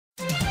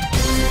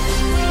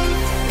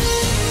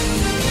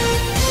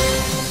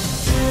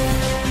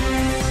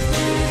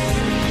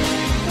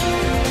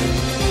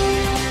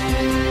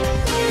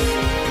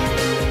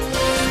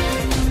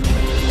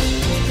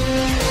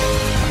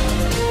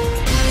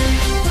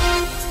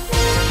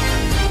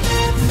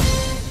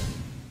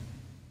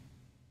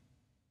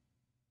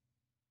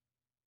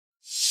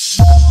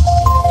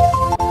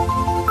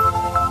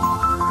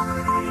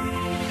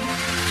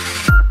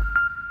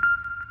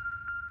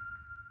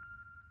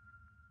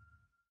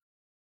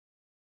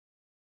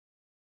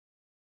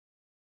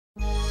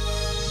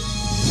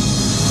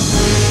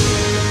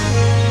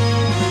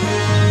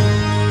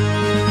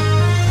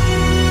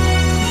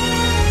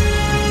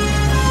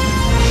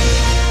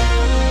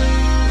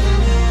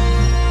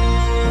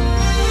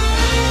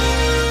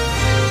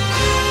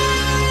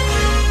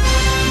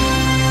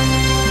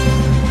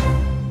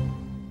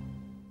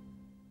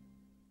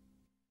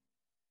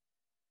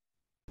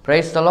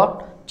Praise the lord.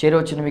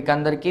 చేరొచ్చిన మీకు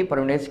అందరికీ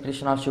ప్రభువైన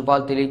యేసుక్రీస్తు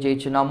శుభాలు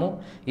తెలియజేయుచున్నాము.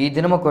 ఈ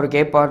దినము కొరకు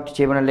ఏర్పాటు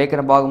చేయబడిన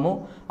లేఖన భాగము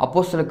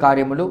అపోస్తలుల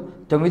కార్యములు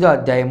 9వ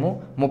అధ్యాయము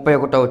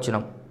 31వ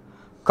వచనం.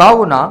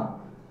 కావున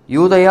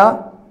యూదయ,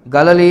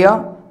 గలిలయ,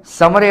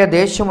 సమరయ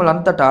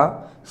దేశములంతటా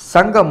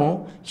సంఘము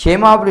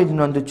క్షేమాభివృద్ధి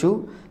నొందుచు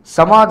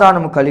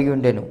సమాధానము కలిగి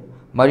ఉండెను.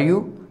 మరియు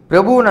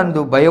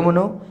ప్రభువునందు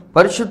భయమును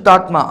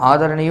పరిశుద్ధాత్మ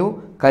ఆదరణయు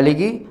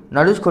కలిగి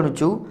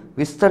నడుచుకొనుచు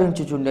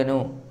విస్తరించుచుండెను.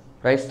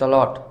 Praise the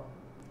lord.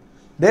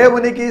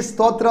 దేవునికి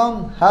స్తోత్రం.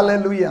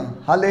 హల్లెలూయా,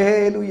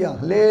 హల్లెలూయా,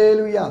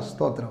 హల్లెలూయా,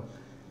 స్తోత్రం.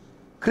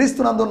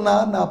 క్రీస్తునందున్న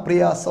నా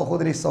ప్రియ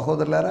సహోదరి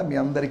సహోదరులారా, మీ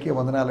అందరికీ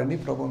వందనాలండి.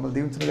 ప్రభువు మిమ్మల్ని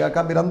దీవించునుగాక.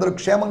 మీరందరూ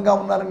క్షేమంగా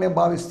ఉన్నారని నేను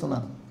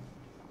భావిస్తున్నాను.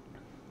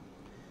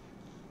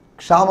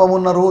 క్షేమం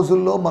ఉన్న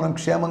రోజుల్లో మనం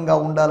క్షేమంగా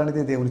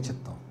ఉండాలనేది దేవుని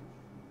చిత్తం.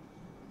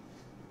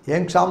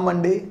 ఏం క్షేమం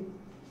అండి,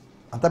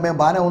 అంత మేము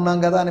బాగానే ఉన్నాం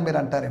కదా అని మీరు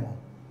అంటారేమో.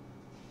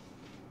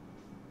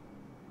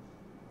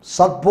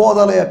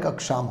 సద్బోధల యొక్క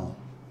క్షేమం,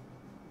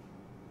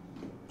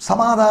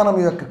 సమాధానం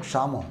యొక్క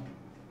క్షేమం,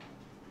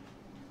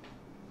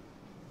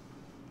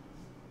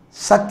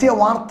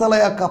 సత్యవార్తల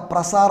యొక్క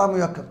ప్రసారం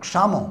యొక్క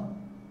క్షేమం,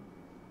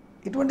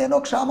 ఇటువంటి ఎన్నో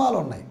క్షేమాలు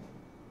ఉన్నాయి.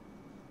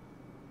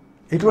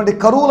 ఇటువంటి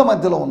కరువుల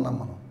మధ్యలో ఉన్నాం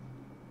మనం.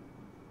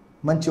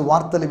 మంచి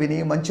వార్తలు విని,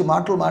 మంచి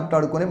మాటలు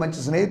మాట్లాడుకొని, మంచి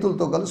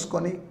స్నేహితులతో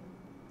కలుసుకొని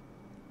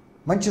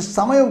మంచి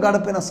సమయం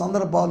గడిపిన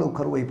సందర్భాలు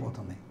కరువు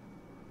అయిపోతున్నాయి.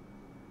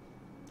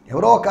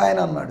 ఎవరో ఒక ఆయన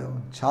అన్నాడు,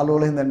 చాలా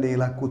రోజులైందండి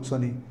ఇలా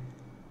కూర్చొని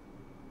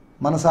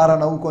మనసారా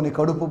నవ్వుకొని,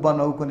 కడుపుబ్బా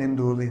నవ్వుకొని ఎన్ని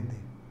రోజులైంది.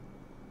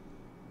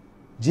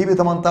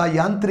 జీవితం అంతా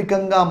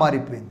యాంత్రికంగా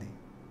మారిపోయింది,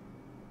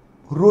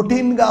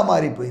 రొటీన్గా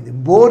మారిపోయింది,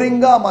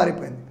 బోరింగ్గా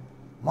మారిపోయింది,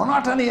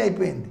 మొనాటనీ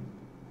అయిపోయింది,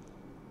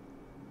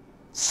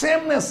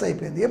 సేమ్నెస్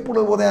అయిపోయింది. ఎప్పుడు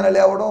ఉదయాన్నే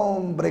లేవడం,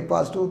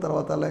 బ్రేక్ఫాస్ట్,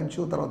 తర్వాత లంచ్,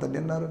 తర్వాత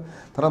డిన్నర్,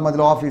 తర్వాత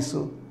మధ్యలో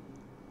ఆఫీసు,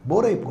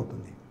 బోర్ అయిపోతుంది.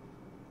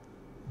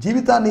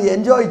 జీవితాన్ని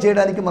ఎంజాయ్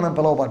చేయడానికి మనం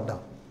పిలువబడ్డాం.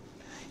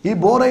 ఈ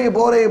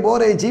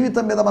బోరయ్యి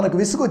జీవితం మీద మనకు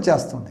విసుగు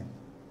వచ్చేస్తుంది.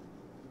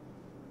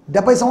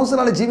 70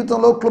 సంవత్సరాల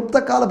జీవితంలో, క్లుప్త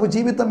కాలపు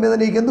జీవితం మీద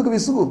నీకెందుకు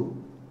విసుగు?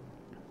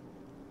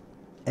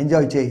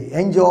 ఎంజాయ్ చేయి.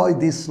 Enjoy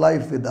this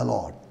life with the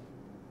lord.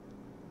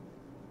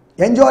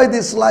 Enjoy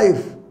this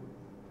life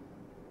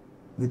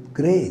with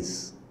grace,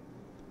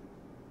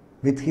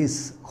 with his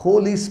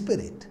holy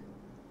spirit,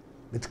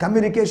 with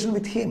communication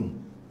with him.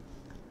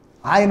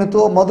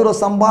 ఆయనతో మధుర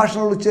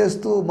సంభాషణలు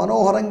చేస్తూ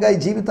మనోహరంగా ఈ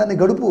జీవితాన్ని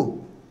గడుపు.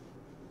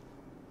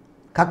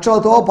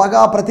 కక్షలతో, పగ,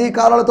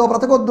 ప్రతీకారాలతో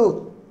బ్రతకొద్దు.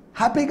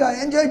 హ్యాపీగా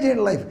ఎంజాయ్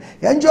చేయండి life.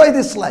 Enjoy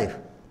this life.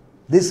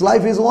 This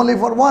life is only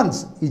for once.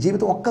 ఈ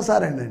జీవితం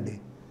ఒక్కసారేనండి,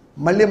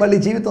 మళ్ళీ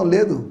జీవితం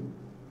లేదు.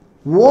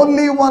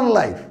 Only one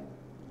life.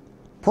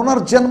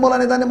 పునర్జన్మలు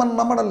అనేదాన్ని మనం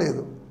నమ్మడం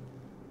లేదు.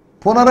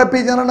 పునరపి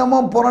జననము,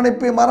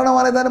 పునరిప్పి మరణం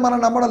అనేదాన్ని మనం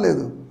నమ్మడం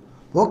లేదు.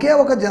 ఒకే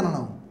ఒక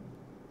జననం,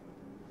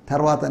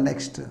 తర్వాత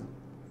నెక్స్ట్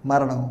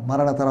మరణం,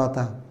 మరణ తర్వాత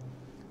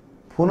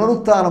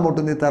పునరుత్థానం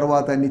ఉంటుంది,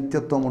 తర్వాత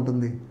నిత్యత్వం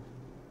ఉంటుంది.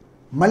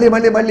 మళ్ళీ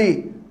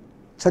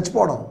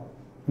చచ్చిపోవడం,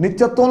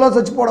 నిత్యత్వంలో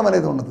చచ్చిపోవడం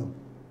అనేది ఉండదు.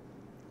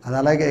 అది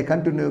అలాగే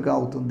కంటిన్యూగా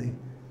అవుతుంది.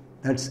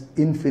 That's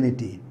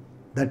infinity,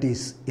 that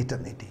is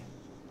eternity.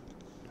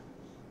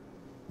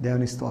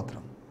 దేవుని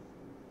స్తోత్రం.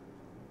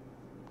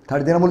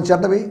 కడి దినములు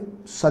చెడ్డవి,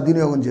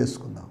 సద్వినియోగం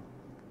చేసుకుందాం.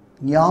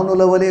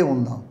 జ్ఞానుల వలె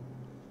ఉందాం.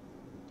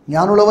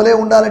 జ్ఞానుల వలె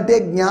ఉండాలంటే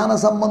జ్ఞాన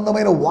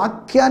సంబంధమైన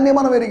వాక్యాన్ని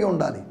మనం ఎరిగి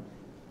ఉండాలి.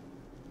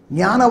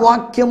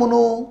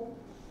 జ్ఞానవాక్యమును,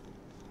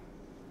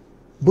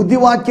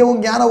 బుద్ధివాక్యము,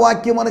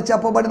 జ్ఞానవాక్యం అని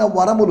చెప్పబడిన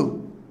వరములు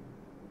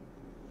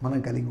మనం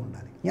కలిగి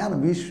ఉండాలి. జ్ఞానం,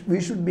 we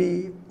should be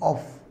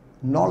of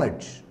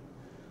knowledge,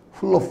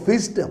 full of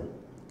wisdom.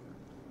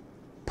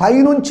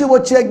 పైనుంచి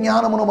వచ్చే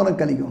జ్ఞానమును మనం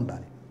కలిగి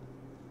ఉండాలి.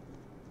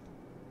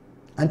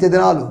 అంత్య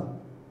దినాలు,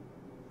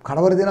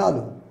 కడవరి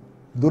దినాలు,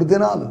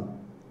 దుర్దినాలు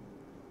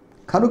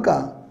కనుక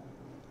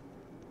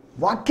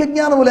వాక్య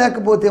జ్ఞానము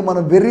లేకపోతే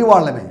మనం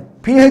వెర్రివాళ్ళమే.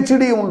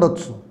 పిహెచ్డి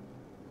ఉండొచ్చు,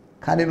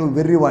 కానీ నువ్వు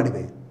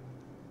వెర్రివాడివే.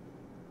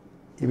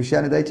 ఈ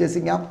విషయాన్ని దయచేసి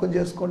జ్ఞాపకం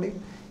చేసుకోండి.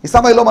 ఈ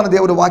సమయంలో మన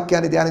దేవుడి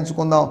వాక్యాన్ని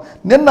ధ్యానించుకుందాం.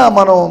 నిన్న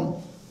మనం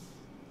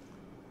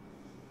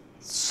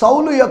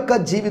సౌలు యొక్క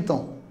జీవితం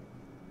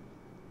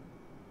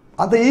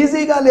అంత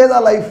ఈజీగా లేదా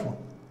లైఫ్,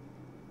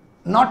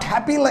 నాట్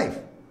హ్యాపీ లైఫ్.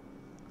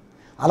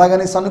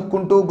 అలాగని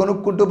సనుక్కుంటూ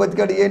గొనుక్కుంటూ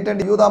బతికాడు.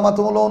 ఏంటంటే యూదా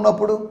మతంలో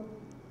ఉన్నప్పుడు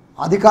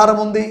అధికారం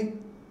ఉంది,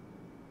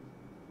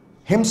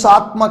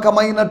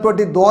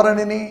 హింసాత్మకమైనటువంటి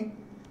ధోరణిని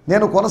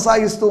నేను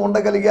కొనసాగిస్తూ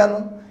ఉండగలిగాను.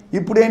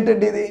 ఇప్పుడు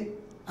ఏంటంటే ఇది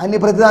అన్ని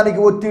ప్రతిదానికి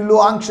ఒత్తిళ్ళు,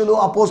 ఆంక్షలు,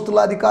 అపోస్తుల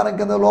అధికారం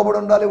కింద లోబడి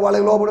ఉండాలి,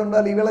 వాళ్ళకి లోబడి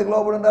ఉండాలి, వీళ్ళకి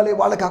లోబడి ఉండాలి,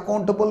 వాళ్ళకి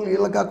అకౌంటబుల్,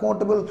 వీళ్ళకి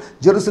అకౌంటబుల్,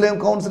 జెరూసలేం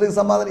కౌన్సిల్కి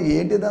సమాధానం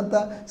ఏంటిదంతా,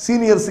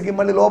 సీనియర్స్కి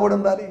మళ్ళీ లోబడి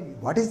ఉండాలి.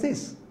 వాట్ ఈస్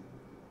దిస్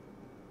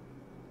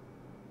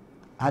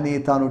అని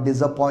తాను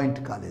డిసప్పాయింట్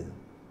కాలేదు.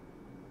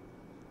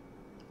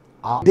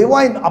 ఆ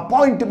డివైన్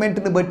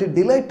అపాయింట్మెంట్ని బట్టి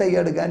డిలైట్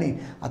అయ్యాడు, కానీ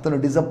అతను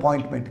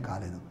డిసప్పాయింట్మెంట్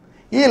కాలేదు.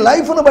 ఈ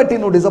లైఫ్ను బట్టి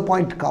నువ్వు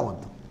డిసప్పాయింట్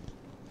కావద్దు.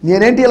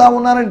 నేనేంటి ఇలా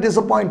ఉన్నానని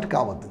డిసప్పాయింట్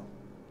కావద్దు.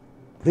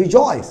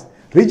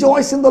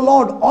 Rejoice in the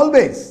lord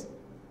always.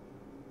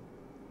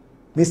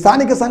 మీ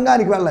స్థానిక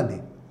సంఘానికి వెళ్ళండి,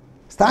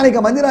 స్థానిక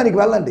మందిరానికి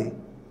వెళ్ళండి,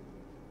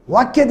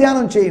 వాక్య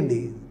ధ్యానం చేయండి,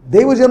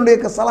 దైవజనుడి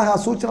యొక్క సలహా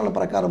సూచనల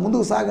ప్రకారం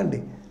ముందుకు సాగండి.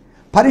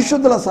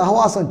 పరిశుద్ధుల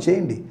సహవాసం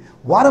చేయండి.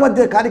 వారి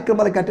మధ్య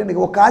కార్యక్రమాలకు అటెండ్,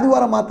 ఒక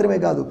ఆదివారం మాత్రమే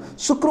కాదు,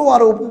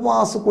 శుక్రవారం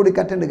ఉపవాస కూడికి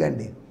అటెండ్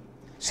కండి,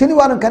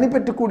 శనివారం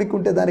కనిపెట్టి కూడికి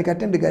ఉంటే దానికి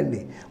అటెండ్ కండి,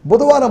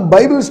 బుధవారం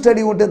బైబిల్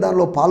స్టడీ ఉంటే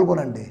దానిలో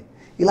పాల్గొనండి.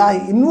 ఇలా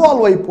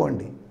ఇన్వాల్వ్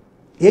అయిపోండి,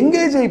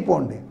 ఎంగేజ్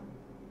అయిపోండి.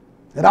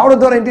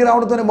 రావడంతో ఇంటికి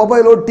రావడంతోనే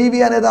మొబైల్ టీవీ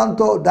అనే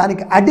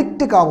దానికి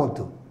అడిక్ట్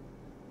కావద్దు.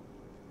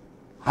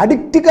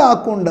 అడిక్ట్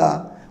కాకుండా,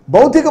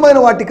 భౌతికమైన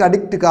వాటికి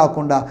అడిక్ట్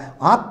కాకుండా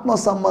ఆత్మ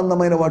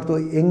సంబంధమైన వాటితో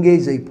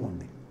ఎంగేజ్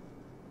అయిపోండి.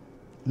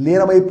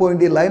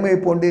 లీనమైపోండి,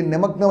 లయమైపోండి,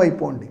 నిమగ్నం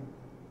అయిపోండి.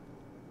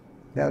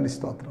 దేవుని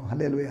స్తోత్రం,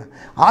 హల్లెలూయా.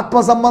 ఆత్మ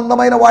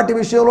సంబంధమైన వాటి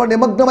విషయంలో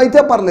నిమగ్నమైతే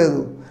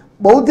పర్లేదు,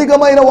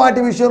 భౌతికమైన వాటి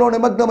విషయంలో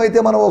నిమగ్నమైతే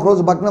మనం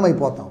ఒకరోజు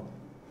భగ్నమైపోతాం,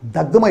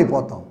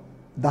 దగ్ధమైపోతాం,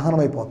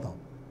 దహనమైపోతాం.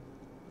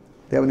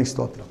 దేవుని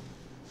స్తోత్రం.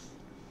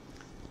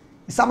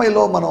 ఈ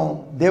సమయంలో మనం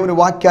దేవుని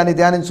వాక్యాన్ని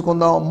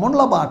ధ్యానించుకుందాం.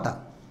 ముళ్ళ బాట,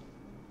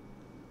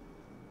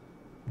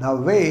 the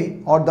way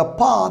are the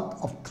path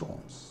of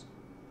Thrones.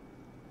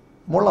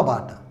 ముళ్ళ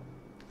బాట,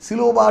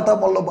 సిలువ బాట,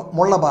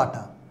 ముళ్ళ బాట,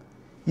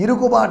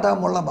 ఇరుకు బాట,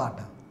 ముళ్ళ బాట.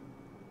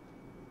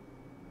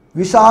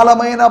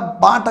 విశాలమైన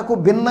బాటకు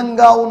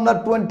భిన్నంగా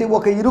ఉన్నటువంటి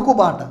ఒక ఇరుకు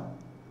బాట,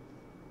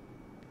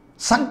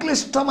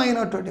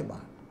 సంక్లిష్టమైనటువంటి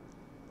బాట.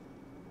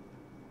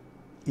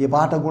 ఈ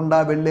బాట గుండా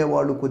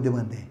వెళ్ళేవాళ్ళు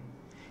కొద్దిమంది,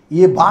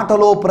 ఈ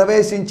బాటలో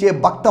ప్రవేశించే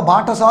భక్త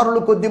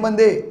బాటసారులు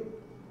కొద్దిమంది.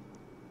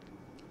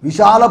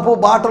 విశాలపు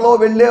బాటలో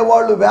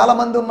వెళ్ళేవాళ్ళు వేల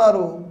మంది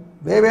ఉన్నారు,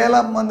 వేల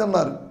మంది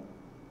ఉన్నారు.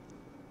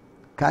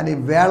 కానీ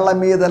వేళ్ల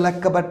మీద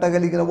లెక్క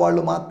పెట్టగలిగిన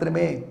వాళ్ళు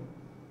మాత్రమే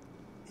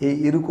ఈ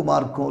ఇరుకు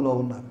మార్గంలో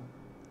ఉన్నారు.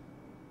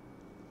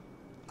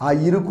 ఆ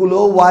ఇరుకులో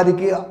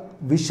వారికి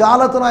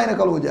విశాలతను ఆయన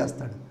కలుగు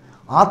చేస్తాడు,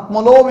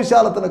 ఆత్మలో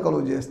విశాలతను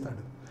కలుగు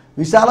చేస్తాడు.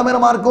 విశాలమైన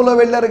మార్గంలో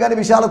వెళ్ళారు కానీ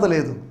విశాలత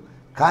లేదు.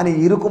 కానీ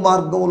ఇరుకు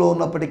మార్గంలో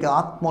ఉన్నప్పటికీ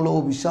ఆత్మలో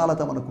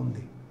విశాలత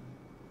మనకుంది.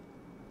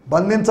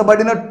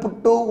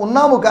 బంధించబడినట్టు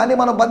ఉన్నాము కానీ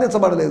మనం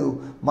బంధించబడలేదు.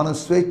 మనం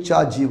స్వేచ్ఛా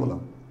జీవులం,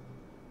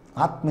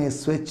 ఆత్మీయ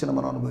స్వేచ్ఛను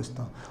మనం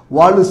అనుభవిస్తాం.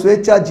 వాళ్ళు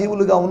స్వేచ్ఛా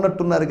జీవులుగా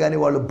ఉన్నట్టున్నారు కానీ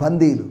వాళ్ళు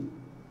బందీలు,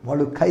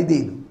 వాళ్ళు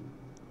ఖైదీలు.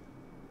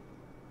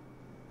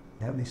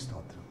 దేవుని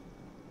స్తోత్రం.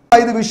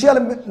 5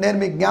 విషయాలు నేను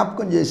మీకు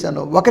జ్ఞాపకం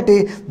చేశాను. ఒకటి,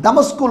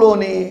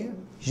 దమస్కులోని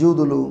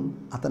యూదులు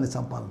అతన్ని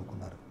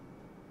చంపాలనుకున్నారు.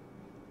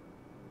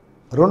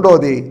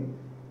 రెండోది,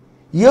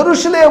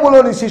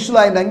 యెరూషలేములోని శిష్యులు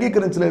ఆయన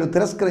అంగీకరించలేదు,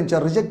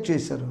 తిరస్కరించారు, రిజెక్ట్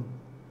చేశారు.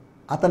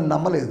 అతన్ని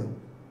నమ్మలేదు,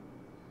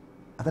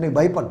 అతనికి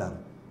భయపడ్డారు.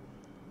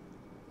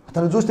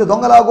 అతను చూస్తే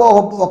దొంగలాగో,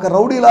 ఒక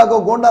రౌడీలాగో,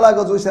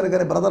 గోండాలాగో చూశారు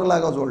కానీ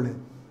బ్రదర్లాగా చూడలేదు.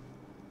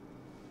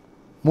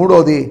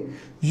 మూడోది,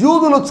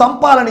 యూదులు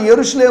చంపాలని,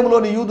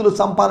 యెరూషలేములోని యూదులు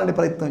చంపాలని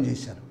ప్రయత్నం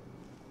చేశారు.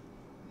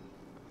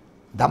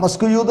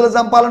 దమస్కు యూదులు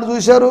చంపాలని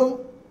చూశారు,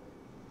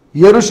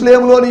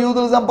 యెరూషలేములోని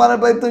యూదులు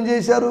చంపాలని ప్రయత్నం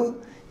చేశారు,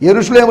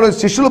 యెరూషలేములోని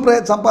శిష్యులు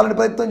చంపాలని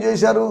ప్రయత్నం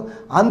చేశారు,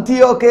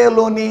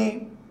 అంతియోకేలోని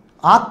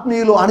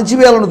ఆత్మీయులు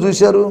అణిచివేయాలని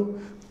చూశారు,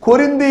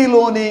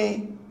 కొరింథీలోని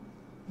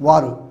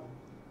వారు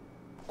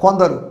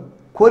కొందరు,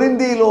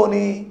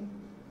 కొరింథీలోని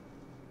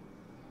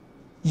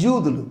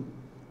యూదులు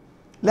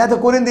లేదా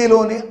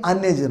కొరింథీలోని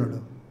అన్యజనులు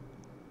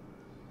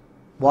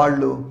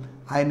వాళ్ళు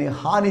ఆయన్ని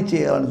హాని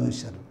చేయాలని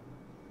చూశారు.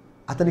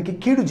 అతనికి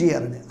కీడు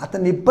చేయాలని,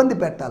 అతన్ని ఇబ్బంది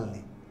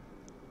పెట్టాలని.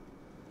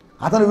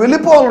 అతను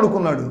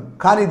వెళ్ళిపోవాలనుకున్నాడు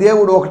కానీ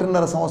దేవుడు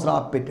 1.5 సంవత్సరం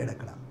ఆపిపెట్టాడు.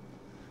 అక్కడ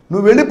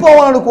నువ్వు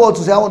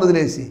వెళ్ళిపోవాలనుకోవచ్చు సేవను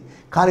వదిలేసి,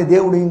 కానీ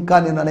దేవుడు ఇంకా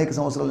నిన్ను అనేక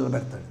సంవత్సరాలు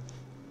నిలబెడతాడు.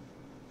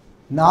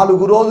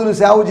 4 రోజులు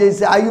సేవ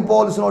చేసి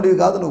ఆగిపోవలసినోడివి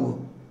కాదు నువ్వు.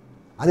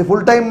 అది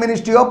ఫుల్ టైం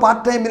మినిస్ట్రీయో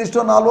పార్ట్ టైం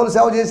మినిస్ట్రీయో 4 రోజులు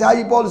సేవ చేసి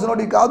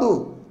ఆగిపోవలసినోడివి కాదు.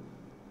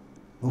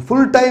 నువ్వు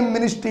ఫుల్ టైం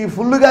మినిస్ట్రీ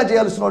ఫుల్గా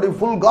చేయాల్సినోడివి,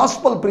 full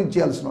gospel preach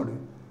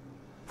చేయాల్సినోడివి.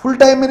 Full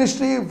time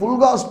ministry, full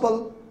gospel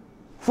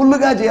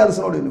ఫుల్గా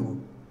చేయాల్సినోడివి నువ్వు.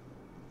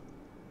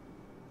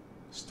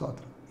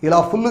 స్తోత్రం. ఇలా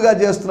ఫుల్గా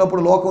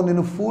చేస్తున్నప్పుడు లోకం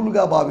నిన్ను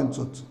ఫూల్గా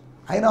భావించవచ్చు.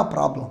 అయినా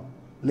ప్రాబ్లం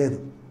లేదు,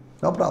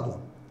 నో ప్రాబ్లం,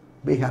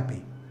 బీ హ్యాపీ.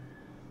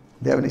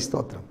 దేవుని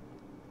స్తోత్రం.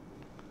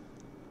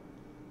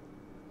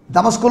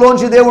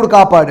 దమస్కులోంచి దేవుడు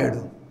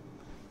కాపాడాడు.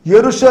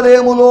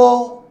 యెరూషలేములో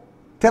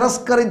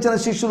తిరస్కరించిన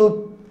శిష్యులు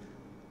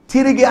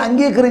తిరిగి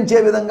అంగీకరించే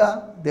విధంగా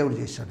దేవుడు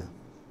చేశాడు.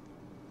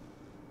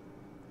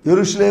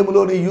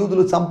 యెరూషలేములోని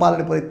యూదులు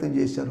చంపాలని ప్రయత్నం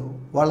చేశారు,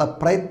 వాళ్ళ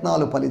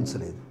ప్రయత్నాలు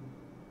ఫలించలేదు.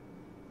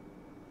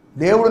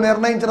 దేవుడు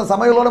నిర్ణయించిన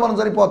సమయంలోనే మనం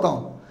చనిపోతాం.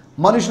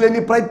 మనుషులు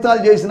ఎన్ని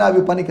ప్రయత్నాలు చేసినా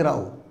అవి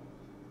పనికిరావు.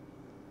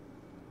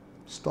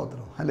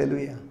 స్తోత్రం,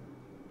 హల్లెలూయా.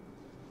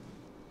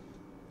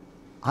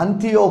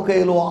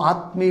 అంతియోకేయలో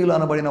ఆత్మీయులు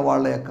అనబడిన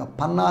వాళ్ళ యొక్క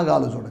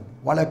పన్నాగాలు చూడండి,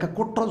 వాళ్ళ యొక్క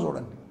కుట్ర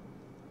చూడండి.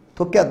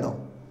 తొక్కేద్దాం,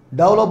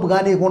 డెవలప్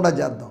కానివ్వకుండా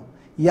చేద్దాం,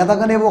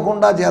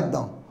 ఎదగనివ్వకుండా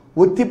చేద్దాం,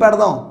 ఒత్తి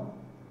పెడదాం,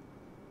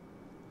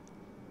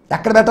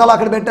 ఎక్కడ పెట్టాలో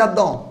అక్కడ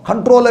పెట్టేద్దాం,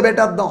 కంట్రోల్లో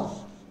పెట్టేద్దాం.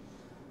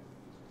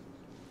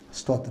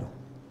 స్తోత్రం.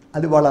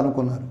 అది వాళ్ళు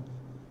అనుకున్నారు.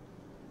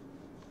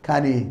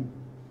 కానీ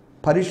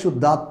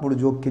పరిశుద్ధాత్ముడు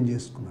జోక్యం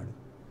చేసుకున్నాడు.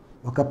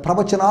 ఒక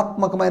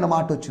ప్రవచనాత్మకమైన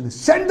మాట వచ్చింది,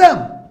 సెండ్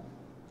దెమ్.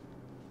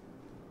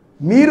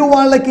 మీరు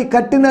వాళ్ళకి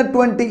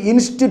కట్టినటువంటి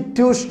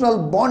ఇన్స్టిట్యూషనల్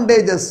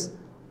బాండేజెస్,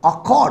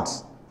 అకార్డ్స్,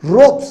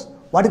 రోప్స్,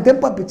 వాటిని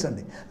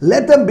తెంపంపించండి.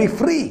 Let them be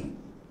free.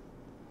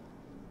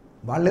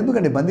 వాళ్ళు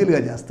ఎందుకండి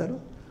బందీలుగా చేస్తారు?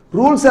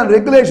 రూల్స్ అండ్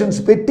రెగ్యులేషన్స్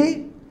పెట్టి,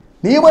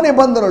 నియమ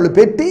నిబంధనలు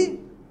పెట్టి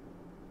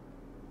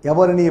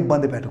ఎవరిని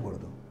ఇబ్బంది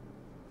పెట్టకూడదు.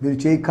 మీరు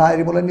చేయి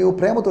కార్యములన్నీ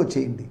ప్రేమతో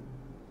చేయండి.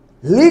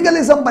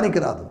 లీగలిజం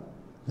పనికిరాదు.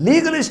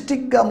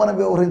 లీగలిస్టిక్గా మనం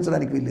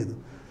వ్యవహరించడానికి వీల్లేదు.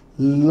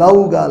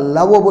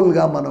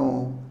 లవబుల్గా మనం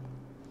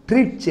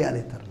ట్రీట్ చేయాలి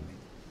ఇతరుల్ని.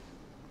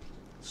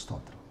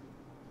 స్తోత్రం.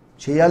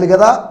 చేయాలి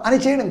కదా అని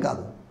చేయడం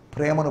కాదు,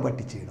 ప్రేమను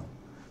బట్టి చేయడం,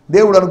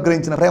 దేవుడు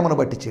అనుగ్రహించిన ప్రేమను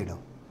బట్టి చేయడం.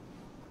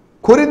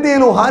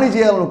 కొరింథీయులు హాని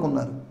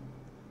చేయాలనుకున్నారు.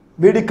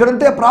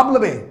 వీడిక్కడుంటే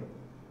ప్రాబ్లమే.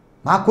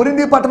 మా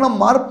కొరింథీ పట్టణం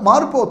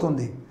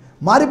మారిపోతుంది.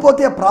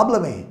 మారిపోతే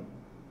ప్రాబ్లమే.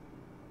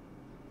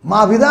 మా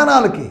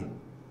విధానాలకి,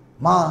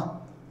 మా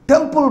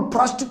టెంపుల్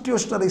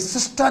ప్రాస్టిట్యూషనరీ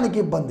సిస్టానికి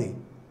ఇబ్బంది,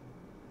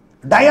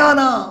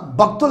 డయానా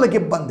భక్తులకి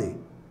ఇబ్బంది.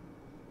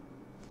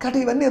 కాబట్టి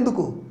ఇవన్నీ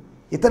ఎందుకు?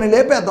 ఇతన్ని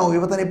లేపేద్దాం,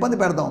 ఇతని ఇబ్బంది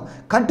పెడదాం.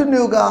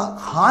 కంటిన్యూగా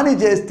హాని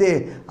చేస్తే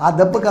ఆ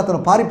దెబ్బకి అతను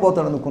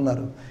పారిపోతాడు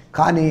అనుకున్నారు.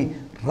 కానీ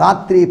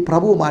రాత్రి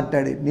ప్రభు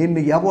మాట్లాడి,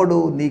 నిన్ను ఎవడు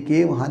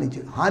నీకేం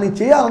హాని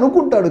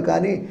చేయాలనుకుంటాడు,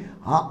 కానీ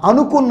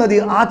అనుకున్నది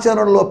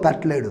ఆచరణలో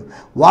పెట్టలేడు.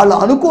 వాళ్ళ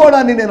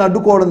అనుకోవడాన్ని నేను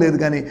అడ్డుకోవడం లేదు,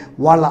 కానీ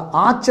వాళ్ళ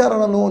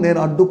ఆచరణను నేను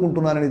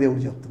అడ్డుకుంటున్నానని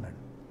దేవుడు చెప్తున్నాడు.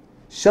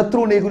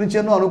 శత్రువు నీ గురించి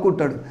ఎన్నో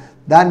అనుకుంటాడు,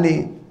 దాన్ని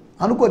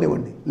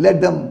అనుకోనివ్వండి. Let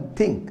them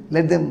think,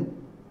 let them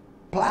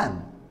plan.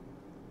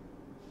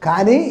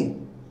 కానీ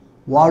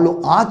వాళ్ళు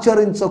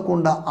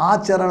ఆచరించకుండా,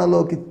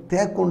 ఆచరణలోకి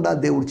తేకుండా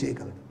దేవుడు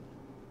చేయగలడు.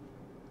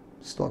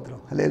 స్తోత్రం.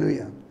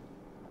 హల్లెలూయా.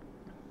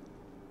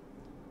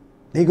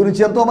 నీ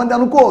గురించి ఎంతోమంది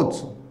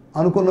అనుకోవచ్చు,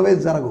 అనుకున్నవే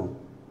జరగవు.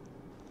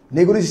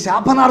 నీ గురించి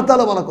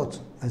శాపనార్థాలు పలకొచ్చు,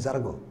 అది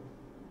జరగవు.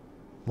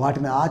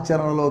 వాటిని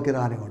ఆచరణలోకి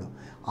రానివాడు.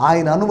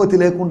 ఆయన అనుమతి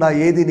లేకుండా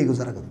ఏది నీకు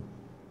జరగదు.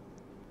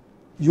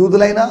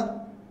 యూదులైనా,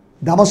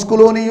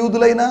 దమస్కులోని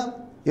యూదులైనా,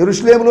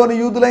 యెరూషలేములోని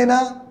యూదులైనా,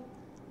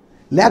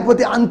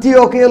 లేకపోతే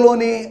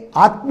అంతియోకియలోని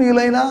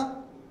ఆత్మీయులైనా,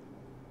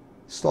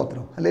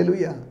 స్తోత్రం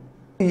హల్లెలూయా,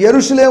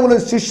 యెరూషలేములో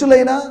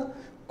శిష్యులైనా,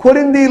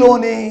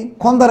 కొరింథీలోని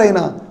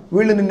కొందరైనా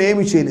వీళ్ళు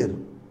నిన్నేమి చేయలేరు.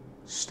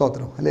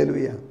 స్తోత్రం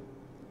హల్లెలూయా.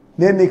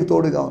 నేను నీకు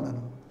తోడుగా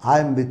ఉన్నాను.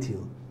 I'm with you.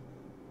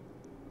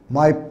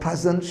 My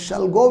presence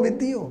shall go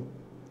with you.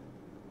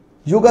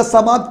 యుగ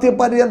సమాప్తి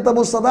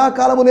పర్యంతము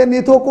సదాకాలము నేను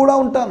నీతో కూడా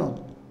ఉంటాను.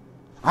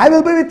 I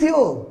will be with you.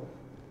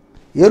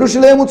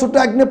 యెరూషలేము చుట్టూ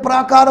అగ్ని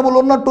ప్రాకారములు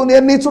ఉన్నట్టు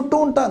నేను నీ చుట్టూ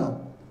ఉంటాను.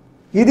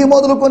 ఇది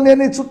మొదలుకొని నేను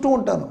నీ చుట్టూ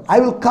ఉంటాను. I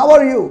will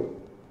cover you.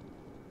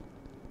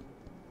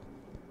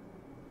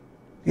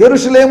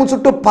 యెరూషలేము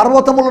చుట్టూ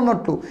పర్వతములు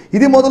ఉన్నట్లు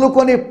ఇది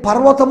మొదలుకొని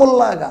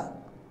పర్వతముల్లాగా,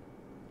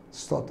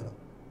 స్తోత్రం,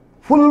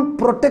 ఫుల్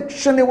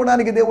ప్రొటెక్షన్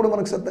ఇవ్వడానికి దేవుడు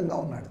మనకు సిద్ధంగా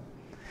ఉన్నాడు.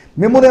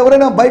 మిమ్మల్ని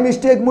ఎవరైనా బై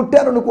మిస్టేక్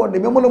ముట్టారనుకోండి,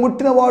 మిమ్మల్ని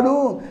ముట్టినవాడు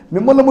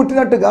మిమ్మల్ని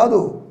ముట్టినట్టు కాదు.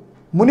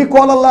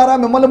 మునికోలల్లారా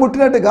మిమ్మల్ని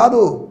ముట్టినట్టు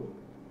కాదు.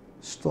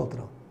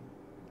 స్తోత్రం.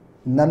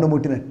 నన్ను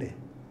ముట్టినట్టే.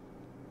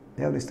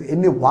 దేవుడిస్తూ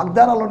ఎన్ని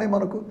వాగ్దానాలు ఉన్నాయి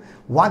మనకు.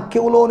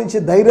 వాక్యంలో నుంచి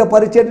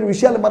ధైర్యపరిచే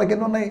విషయాలు మనకు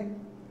ఎన్ని ఉన్నాయి.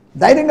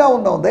 ధైర్యంగా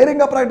ఉందాం,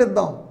 ధైర్యంగా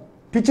ప్రకటిద్దాం.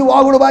 పిచ్చి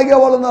వాగుడు బాగే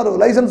వాళ్ళు ఉన్నారు.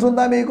 లైసెన్స్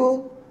ఉందా మీకు?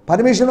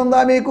 పర్మిషన్ ఉందా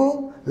మీకు?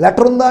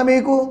 లెటర్ ఉందా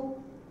మీకు?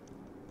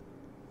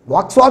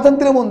 వాక్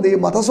స్వాతంత్ర్యం ఉంది,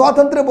 మత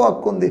స్వాతంత్ర్యం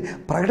హక్కు ఉంది.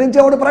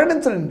 ప్రకటించేవాడు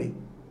ప్రకటించండి.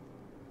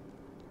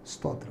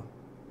 స్తోత్రం.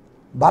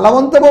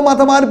 బలవంతపు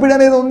మత మార్పిడి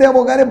అనేది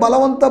ఉందేమో కానీ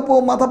బలవంతపు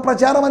మత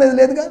ప్రచారం అనేది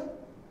లేదుగా.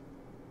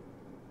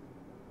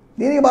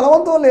 దీనికి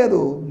బలవంతం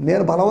లేదు.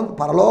 నేను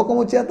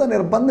పరలోకము చేత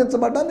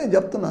నిర్బంధించబడ్డాను నేను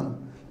చెప్తున్నాను.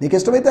 నీకు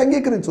ఇష్టమైతే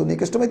అంగీకరించు,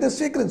 నీకు ఇష్టమైతే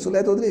స్వీకరించు,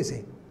 లేదా వదిలేసి.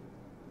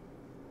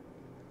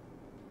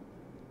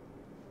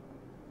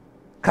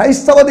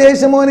 క్రైస్తవ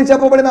దేశము అని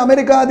చెప్పబడిన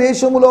అమెరికా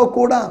దేశములో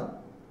కూడా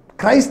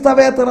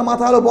క్రైస్తవేతర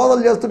మతాలు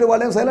బోధలు చేస్తుంటే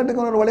వాళ్ళేం సైలెంట్గా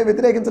ఉన్నారు, వాళ్ళేం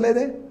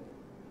వ్యతిరేకించలేదే.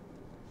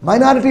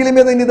 మైనారిటీల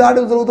మీద ఇన్ని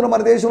దాడులు జరుగుతున్న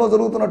మన దేశంలో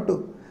జరుగుతున్నట్టు,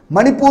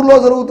 మణిపూర్లో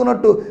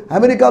జరుగుతున్నట్టు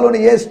అమెరికాలోని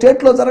ఏ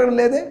స్టేట్లో జరగడం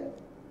లేదే.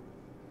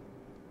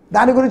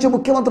 దాని గురించి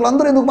ముఖ్యమంత్రులు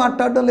అందరూ ఎందుకు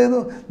మాట్లాడడం లేదు?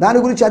 దాని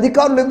గురించి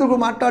అధికారులు ఎందుకు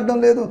మాట్లాడడం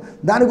లేదు?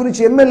 దాని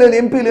గురించి ఎమ్మెల్యేలు,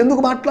 ఎంపీలు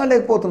ఎందుకు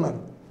మాట్లాడలేకపోతున్నారు?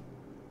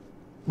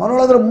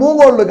 మనోళ్ళందరూ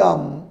మూగోళ్ళుగా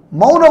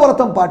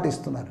మౌనవ్రతం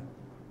పాటిస్తున్నారు.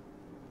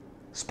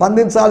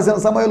 స్పందించాల్సిన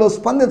సమయంలో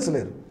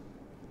స్పందించలేరు.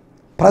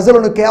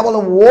 ప్రజలను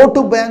కేవలం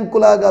ఓటు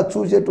బ్యాంకులాగా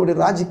చూసేటువంటి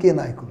రాజకీయ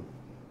నాయకులు.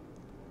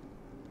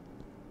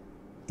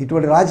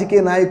 ఇటువంటి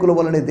రాజకీయ నాయకుల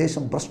వల్లనే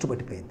దేశం భ్రష్టు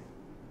పట్టిపోయింది.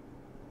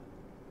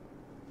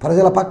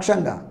 ప్రజల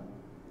పక్షంగా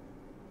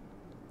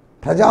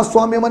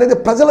ప్రజాస్వామ్యం అనేది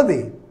ప్రజలది,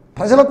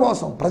 ప్రజల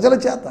కోసం, ప్రజల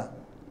చేత.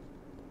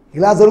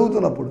 ఇలా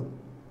జరుగుతున్నప్పుడు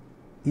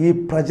ఈ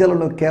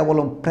ప్రజలను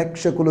కేవలం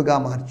ప్రేక్షకులుగా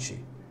మార్చి,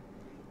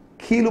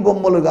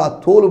 కీలుబొమ్మలుగా,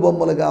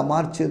 తోలుబొమ్మలుగా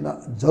మార్చి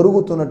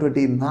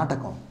జరుగుతున్నటువంటి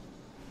నాటకం,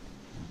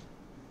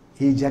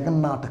 ఈ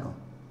జగన్నాటకం,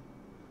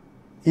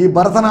 ఈ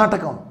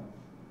భరతనాటకం.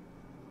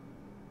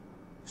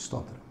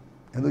 స్తోత్రం.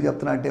 ఎందుకు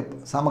చెప్తున్నా అంటే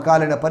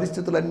సమకాలీన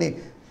పరిస్థితులన్నీ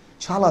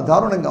చాలా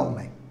దారుణంగా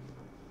ఉన్నాయి.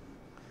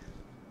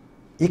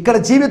 ఇక్కడ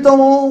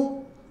జీవితము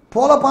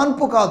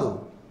పూలపాన్పు కాదు,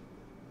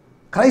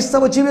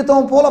 క్రైస్తవ జీవితం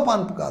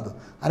పూలపాన్పు కాదు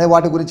అనే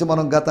వాటి గురించి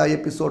మనం గత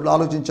ఎపిసోడ్లో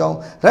ఆలోచించాం.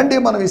 రండి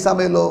మనం ఈ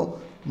సమయంలో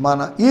మన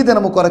ఈ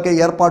దినము కొరకే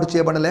ఏర్పాటు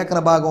చేయబడిన లేఖన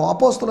భాగం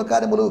అపోస్తుల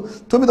కార్యములు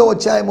 9వ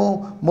అధ్యాయము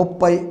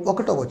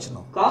 31వ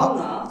వచనం.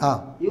 కావున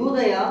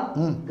యూదయ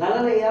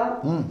గలిలయ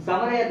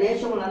సమరయ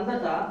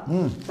దేశములంతటా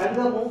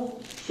సంఘము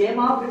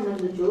క్షేమాభివృద్ధి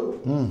నొందుచు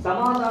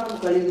సమాధానం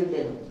కలిగి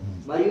ఉండెను.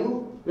 మరియు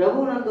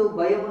ప్రభువునందు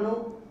భయమును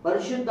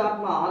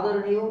పరిశుద్ధాత్మ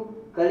ఆదరణయు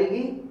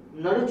కలిగి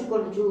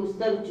నడుచుకొనుచు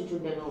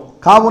విస్తరించుచుండెను.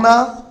 కావున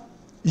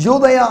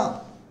యూదయ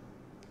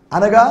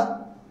అనగా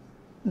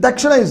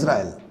దక్షిణ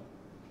ఇజ్రాయెల్,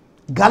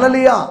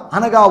 గలిలయ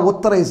అనగా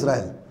ఉత్తర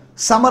ఇజ్రాయెల్,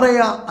 సమరయ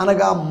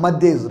అనగా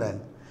మధ్య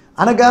ఇజ్రాయెల్.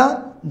 అనగా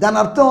దాని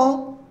అర్థం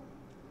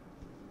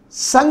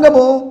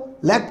సంఘము,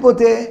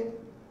 లేకపోతే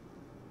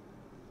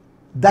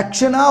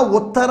దక్షిణ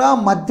ఉత్తర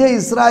మధ్య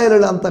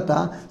ఇజ్రాయెల్ అంతటా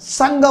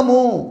సంఘము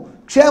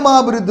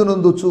క్షేమాభివృద్ధి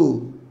నొందుచు,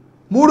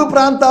 3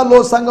 ప్రాంతాల్లో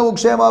సంఘము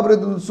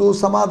క్షేమాభివృద్ధి నొందుచు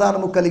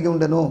సమాధానము కలిగి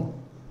ఉండెను.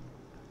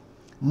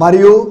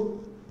 మరియు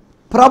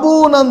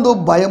ప్రభువునందు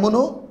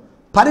భయమును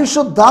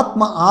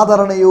పరిశుద్ధాత్మ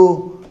ఆదరణయు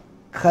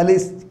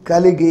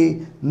కలిగి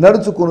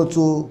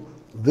నడుచుకొనుచు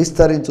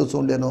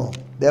విస్తరించుచుండెను.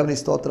 దేవుని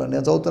స్తోత్రం.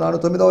 నేను చదువుతున్నాను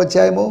 9వ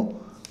అధ్యాయము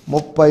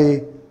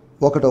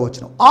 31వ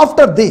వచనం.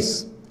 ఆఫ్టర్ దిస్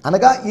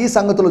అనగా ఈ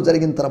సంగతులు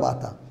జరిగిన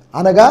తర్వాత,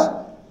 అనగా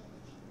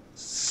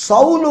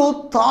సౌలు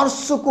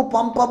తార్సుకు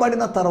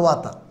పంపబడిన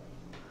తర్వాత,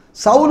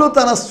 సౌలు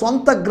తన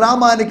సొంత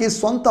గ్రామానికి,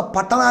 సొంత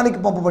పట్టణానికి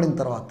పంపబడిన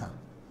తర్వాత,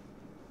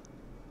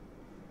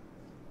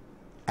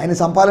 ఆయన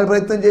సంపాదన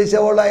ప్రయత్నం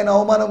చేసేవాళ్ళు, ఆయన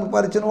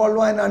అవమానపరిచిన వాళ్ళు,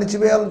 ఆయన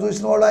అణిచివేయాలని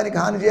చూసిన వాళ్ళు, ఆయనకి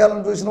హాని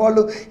చేయాలని చూసిన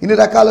వాళ్ళు ఇన్ని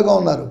రకాలుగా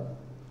ఉన్నారు.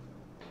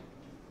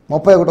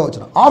 31వ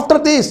వచనం.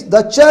 After this the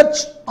church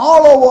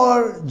all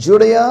over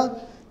Judea,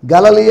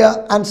 గలిలయ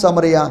and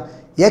Samaria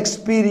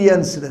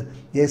experienced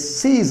A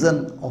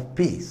season of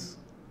piece.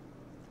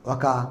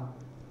 ఒక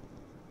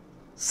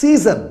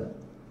సీజన్,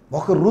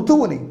 ఒక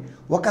ఋతువుని,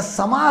 ఒక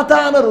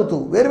సమాధాన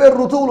ఋతువు. వేరువేరు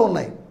ఋతువులు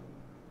ఉన్నాయి,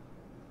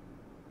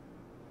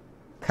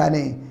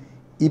 కానీ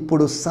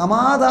ఇప్పుడు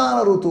సమాధాన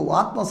ఋతువు,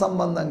 ఆత్మ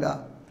సంబంధంగా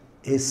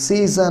ఏ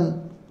సీజన్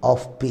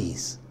ఆఫ్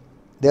పీస్.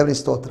 దేవుని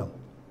స్తోత్రం.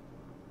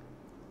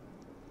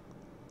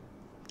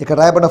 ఇక్కడ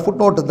రాయబడిన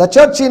foot note, the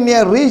church in a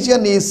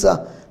region is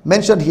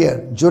mentioned here,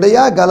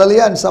 Judea,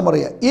 Galilee and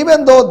Samaria. Even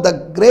though the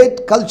great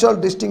cultural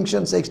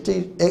distinctions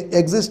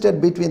existed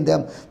between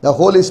them, the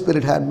Holy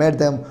Spirit had made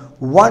them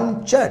one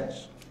church.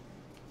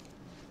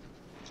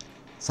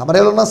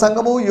 సమరయలో ఉన్న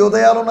సంఘము,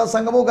 యూదయాలో ఉన్న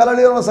సంఘము,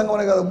 గలిలయలో ఉన్న సంఘం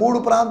అని కాదు, 3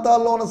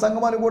 ప్రాంతాల్లో ఉన్న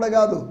సంఘం అని కూడా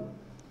కాదు.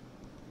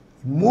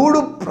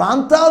 3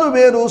 ప్రాంతాలు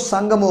వేరు,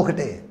 సంఘము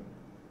ఒకటే.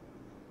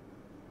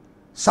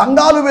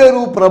 సంఘాలు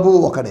వేరు, ప్రభువు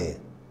ఒకడే.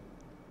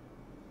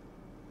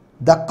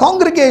 The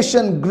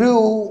congregation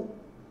grew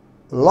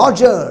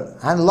larger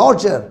and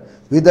larger,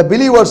 with the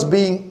believers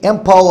being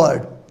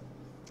empowered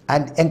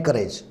and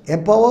encouraged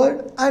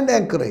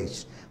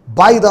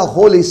by the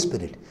Holy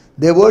Spirit.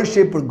 They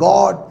worshiped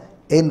God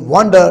in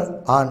wonder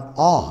and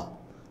awe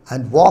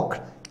and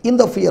walked in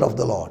the fear of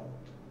the Lord.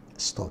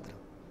 స్తోత్రం.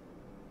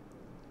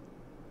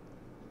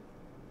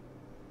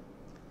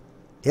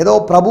 ఏదో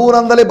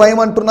ప్రభువునందలి భయం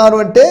అంటున్నారు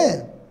అంటే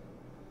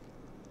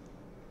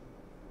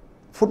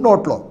foot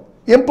నోట్లో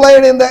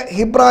implied in the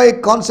Hebraic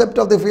concept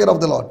of the fear of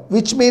the Lord,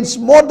 which means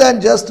more than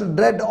just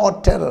dread or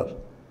terror.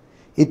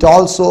 It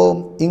also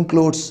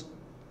includes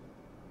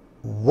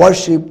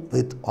worship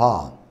with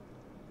awe.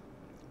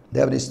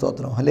 దేవుని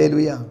స్తోత్రం.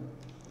 హల్లెలూయా.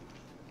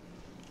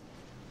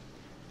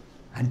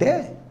 అంటే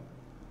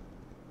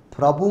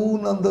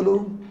ప్రభువునందులు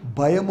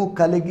భయము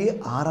కలిగి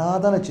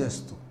ఆరాధన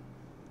చేస్తూ,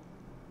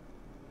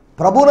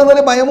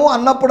 ప్రభువునందలి భయము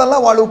అన్నప్పుడల్లా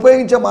వాళ్ళు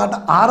ఉపయోగించే మాట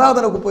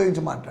ఆరాధనకు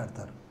ఉపయోగించి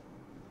మాట్లాడతారు.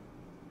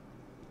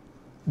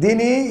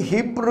 దీని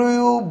హీబ్రూ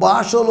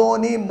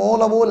భాషలోని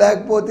మూలము,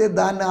 లేకపోతే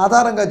దాన్ని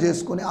ఆధారంగా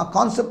చేసుకొని, ఆ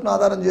కాన్సెప్ట్ని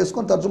ఆధారం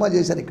చేసుకొని తర్జుమా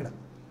చేశారు ఇక్కడ.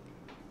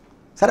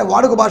 సరే,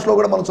 వాడుక భాషలో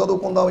కూడా మనం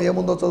చదువుకుందాం,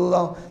 ఏముందో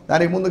చదువుదాం.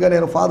 దానికి ముందుగా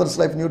నేను ఫాదర్స్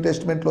లైఫ్ న్యూ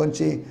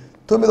టెస్ట్మెంట్లోంచి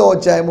 9వ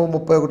అధ్యాయము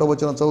 31వ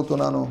వచనం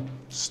చదువుతున్నాను.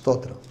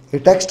 స్తోత్రం. ఈ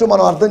టెక్స్ట్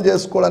మనం అర్థం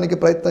చేసుకోవడానికి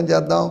ప్రయత్నం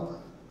చేద్దాం.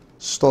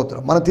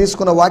 స్తోత్రం. మనం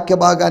తీసుకున్న వాక్య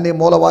భాగాన్ని,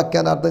 మూల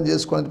వాక్యాన్ని అర్థం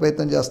చేసుకోవడానికి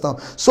ప్రయత్నం చేస్తాం.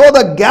 So the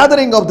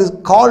gathering of this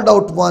called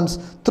out once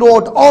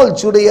throughout all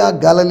జుడియా,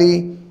 Galilee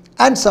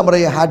and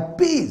Samaria had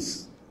peace.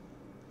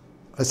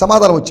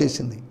 సమాధానం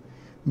వచ్చేసింది.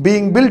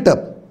 Being built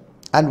up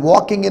and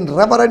walking in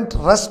reverent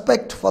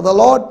respect for the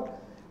Lord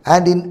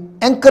and in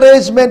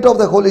encouragement of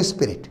the Holy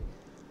Spirit,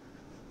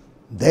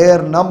 their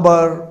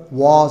number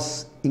was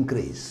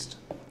increased.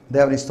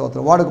 దేవుని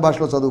స్తోత్రం. వాడుక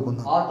భాషలో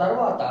చదువుకుందాం.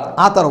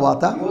 ఆ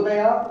తర్వాత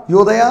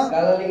యూదయ,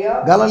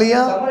 గలిలయ,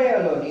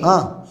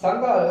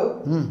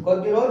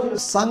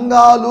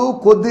 సంఘాలు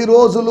కొద్ది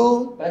రోజులు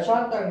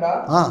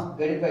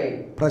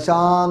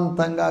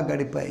ప్రశాంతంగా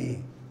గడిపాయి.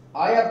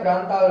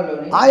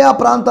 ఆయా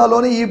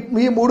ప్రాంతాల్లోని,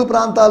 ఈ 3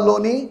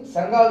 ప్రాంతాల్లోని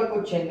సంఘాలకు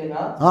చెందిన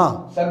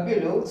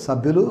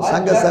సభ్యులు,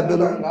 సంఘ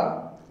సభ్యులు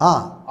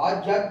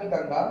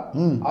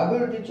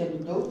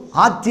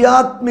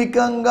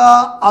ఆధ్యాత్మికంగా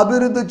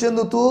అభివృద్ధి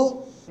చెందుతూ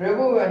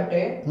ప్రభువు అంటే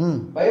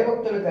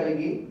భయభక్తులు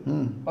కలిగి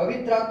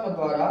పవిత్రాత్మ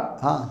ద్వారా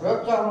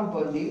ప్రోత్సాహం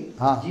పొంది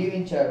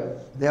జీవించారు.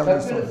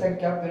 సభ్యుల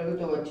సంఖ్య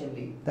పెరుగుతూ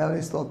వచ్చింది.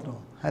 దేవుని స్తోత్రం.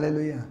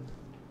 హల్లెలూయా.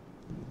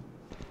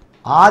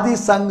 ఆది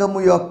సంఘము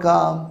యొక్క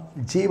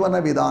జీవన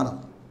విధానం,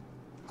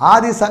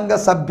 ఆది సంఘ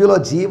సభ్యుల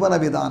జీవన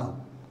విధానం.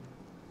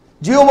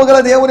 జీవము గల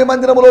దేవుని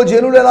మందిరములో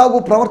జనులు ఎలాగూ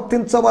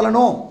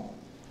ప్రవర్తించవలనో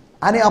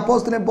అని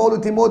అపోస్తలుడైన పౌలు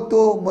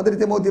మొదటి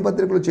తిమోతి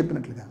పత్రికలో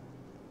చెప్పినట్లుగా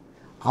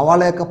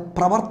వాళ్ళ యొక్క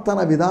ప్రవర్తన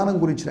విధానం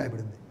గురించి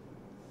రాయబడింది.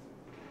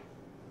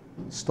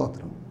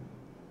 స్తోత్రం.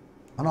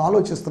 మనం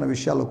ఆలోచిస్తున్న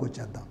విషయాల్లోకి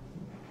వచ్చేద్దాం.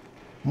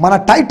 మన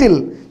టైటిల్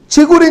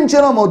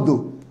చిగురించిన మొద్దు.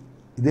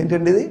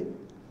 ఇదేంటండి ఇది?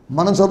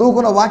 మనం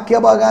చదువుకున్న వాక్య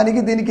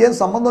భాగానికి దీనికి ఏం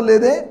సంబంధం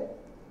లేదే.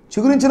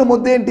 చిగురించిన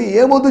మొద్దు ఏంటి?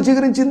 ఏ మొద్దు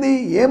చిగురించింది?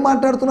 ఏం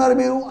మాట్లాడుతున్నారు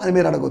మీరు అని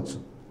మీరు అడగొచ్చు.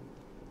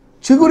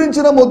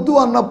 చిగురించిన మొద్దు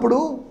అన్నప్పుడు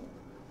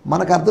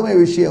మనకు అర్థమయ్యే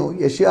విషయం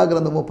యెషయా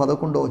గ్రంథము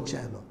 11వ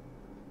అధ్యాయంలో.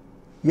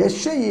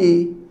 యెషయి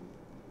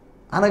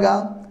అనగా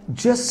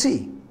జెస్సీ.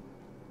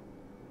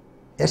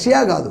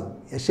 యెషయా కాదు,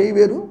 యెషయి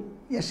వేరు,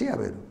 యెషయా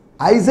వేరు.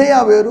 ఐజయా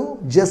వేరు,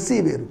 జెస్సీ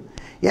వేరు.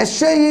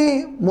 యెషయి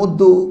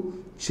మొద్దు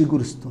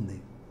చిగురుస్తుంది.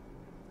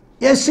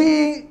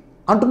 యెషయి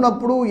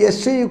అంటున్నప్పుడు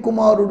యెషయి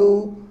కుమారుడు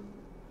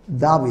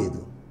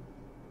దావీదు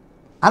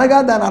అనగా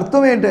దాని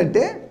అర్థం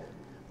ఏంటంటే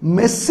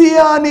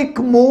మెస్సియానిక్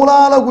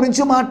మూలాల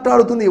గురించి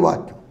మాట్లాడుతుంది ఈ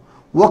వాక్యం.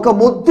 ఒక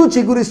మొద్దు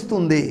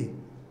చిగురిస్తుంది.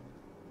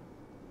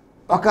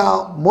 ఒక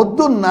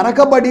మొద్దు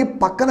నరకబడి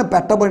పక్కన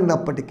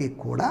పెట్టబడినప్పటికీ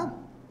కూడా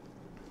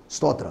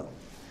స్తోత్రం,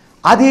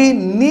 అది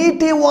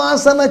నీటి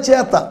వాసన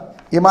చేత.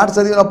 ఈ మాట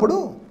చదివినప్పుడు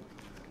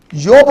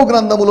యోబు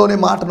గ్రంథములోని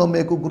మాటను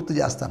మీకు గుర్తు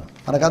చేస్తాను.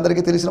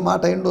 మనకందరికీ తెలిసిన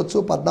మాట ఉండొచ్చు.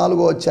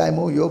 14వ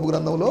అధ్యాయము యోబు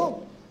గ్రంథంలో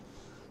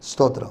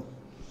స్తోత్రం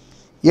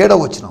 7వ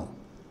వచనం.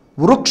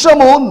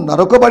 వృక్షము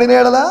నరుకబడిన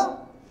యెడల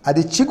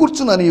అది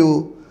చిగుర్చుననియు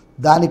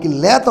దానికి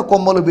లేత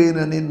కొమ్మలు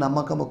వేయునని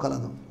నమ్మకము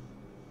కలదు.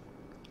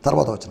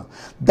 తర్వాత వచనం.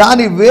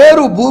 దాని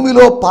వేరు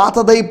భూమిలో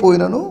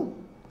పాతదైపోయినను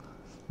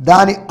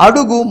దాని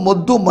అడుగు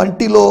మొద్దు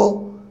మంటిలో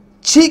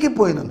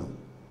చీకిపోయినను.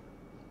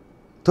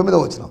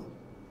 9వ వచనం.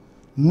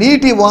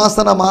 నీటి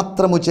వాసన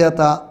మాత్రము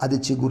చేత అది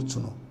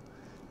చిగుర్చును,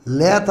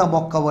 లేత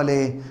మొక్క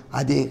వలె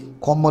అది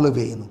కొమ్మలు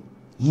వేయును.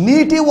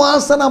 నీటి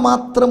వాసన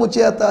మాత్రము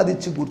చేత అది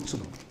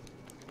చిగుర్చును.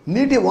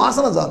 నీటి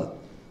వాసన చాలు.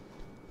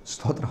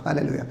 స్తోత్రం,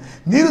 హల్లెలూయా.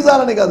 నీరు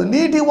చాలని కాదు,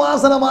 నీటి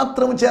వాసన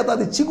మాత్రము చేత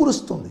అది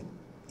చిగురుస్తుంది.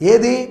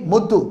 ఏది?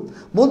 మొద్దు.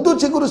 మొద్దు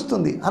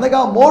చిగురుస్తుంది అనగా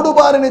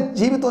మోడుబారిన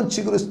జీవితం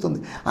చిగురుస్తుంది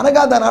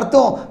అనగా దాని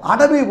అర్థం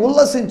అడవి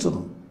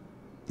ఉల్లసించును,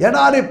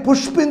 ఎడారి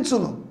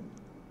పుష్పించును.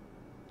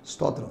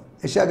 స్తోత్రం.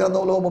 యెషయా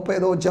గ్రంథంలో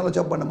 35వ అధ్యాయంలో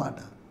చెప్పబడిన మాట.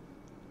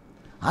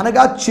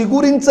 అనగా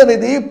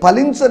చిగురించనిది,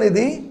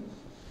 ఫలించనిది,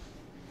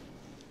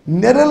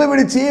 నెర్రలు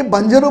విడిచి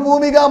బంజరు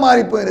భూమిగా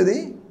మారిపోయినది,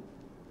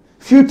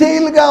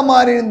 ఫ్యూటైల్గా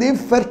మారింది,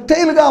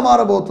 ఫెర్టైల్గా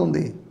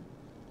మారబోతుంది.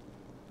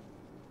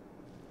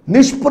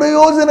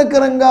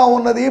 నిష్ప్రయోజనకరంగా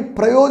ఉన్నది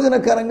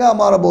ప్రయోజనకరంగా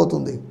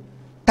మారబోతుంది.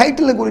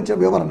 టైటిల్ గురించి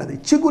వివరణది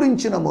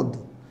చిగురించిన మొద్దు.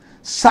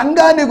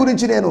 సంఘాన్ని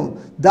గురించి నేను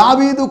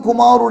దావీదు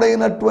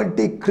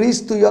కుమారుడైనటువంటి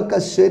క్రీస్తు యొక్క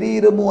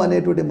శరీరము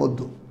అనేటువంటి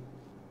మొద్దు.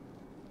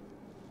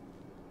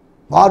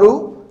 వారు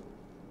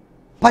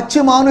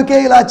పచ్చిమానుకే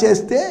ఇలా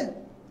చేస్తే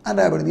అని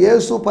రాయబడింది.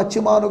 యేసు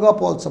పచ్చిమానుగా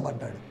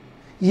పోల్చబడ్డాడు.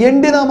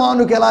 ఎండిన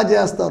మానుకు ఎలా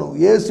చేస్తారు?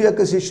 యేసు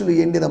యొక్క శిష్యులు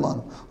ఎండిన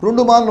మాను.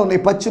 2 మానులు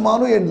ఉన్నాయి,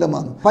 పచ్చిమాను, ఎండిన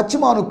మాను.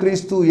 పచ్చిమాను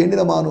క్రీస్తు,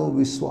 ఎండిన మాను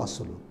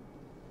విశ్వాసులు.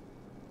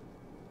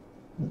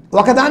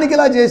 ఒకదానికి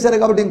ఇలా చేశారు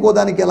కాబట్టి ఇంకో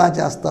దానికి ఎలా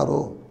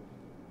చేస్తారు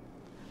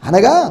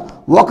అనగా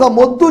ఒక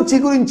మొద్దు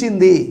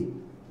చిగురించింది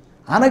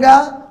అనగా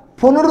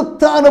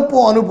పునరుత్థానపు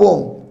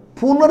అనుభవం,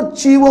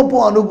 పునర్జీవపు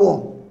అనుభవం.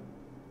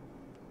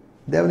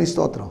 దేవుని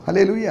స్తోత్రం,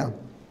 హల్లెలూయా.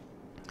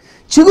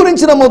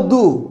 చిగురించిన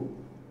మొద్దు.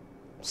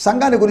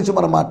 సంఘాన్ని గురించి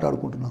మనం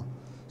మాట్లాడుకుంటున్నాం.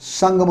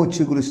 సంఘము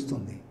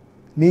చిగురిస్తుంది,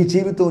 నీ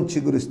జీవితం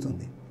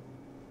చిగురిస్తుంది.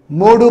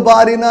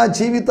 మోడుబారిన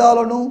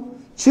జీవితాలను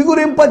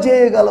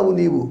చిగురింపజేయగలవు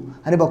నీవు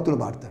అని భక్తులు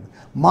పాడతాడు.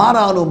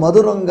 మారాను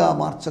మధురంగా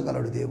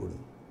మార్చగలడు దేవుడు.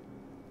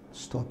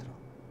 స్తోత్రం.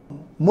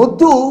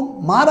 మొద్దు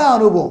మారా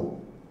అనుభవం,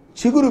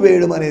 చిగురు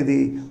వేయడం అనేది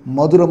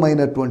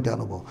మధురమైనటువంటి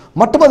అనుభవం.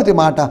 మొట్టమొదటి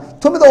మాట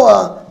 9వ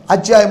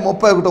అధ్యాయం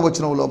 31వ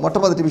వచనంలో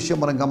మొట్టమొదటి విషయం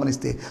మనం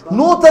గమనిస్తే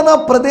నూతన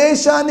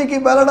ప్రదేశానికి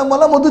వెళ్ళడం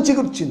వల్ల మొద్దు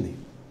చిగుర్చింది.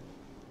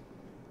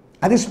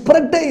 అది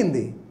స్ప్రెడ్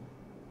అయింది,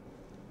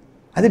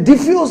 అది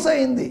డిఫ్యూజ్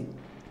అయింది,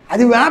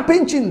 అది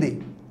వ్యాపించింది.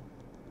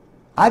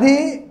 అది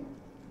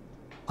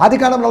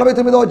ఆదికాండం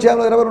 49వ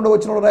అధ్యాయంలో 22వ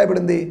వచనంలో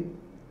రాయబడింది.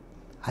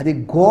 అది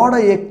గోడ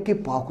ఎక్కి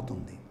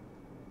పాకుతుంది.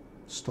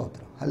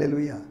 స్తోత్రం,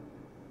 హల్లెలూయా.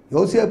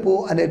 యోసేపు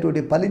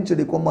అనేటువంటి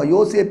ఫలించుడి కొమ్మ,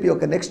 యోసేపు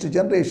యొక్క నెక్స్ట్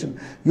జనరేషన్,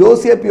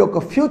 యోసేపు యొక్క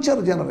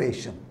ఫ్యూచర్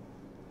జనరేషన్,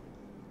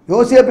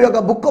 యోసేపు యొక్క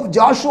బుక్ ఆఫ్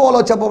జాషువాలో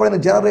చెప్పబడిన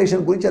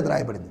జనరేషన్ గురించి అది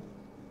రాయబడింది.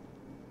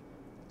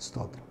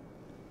 స్తోత్రం.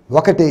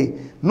 ఒకటి,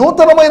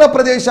 నూతనమైన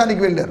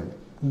ప్రదేశానికి వెళ్ళారు,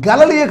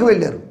 గలిలయకు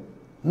వెళ్ళారు,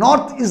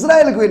 నార్త్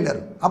ఇజ్రాయెల్కి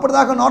వెళ్ళారు.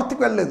 అప్పటిదాకా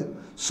నార్త్కి వెళ్ళలేదు,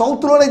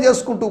 సౌత్లోనే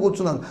చేసుకుంటూ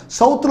కూర్చున్నారు.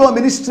 సౌత్లో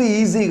మినిస్ట్రీ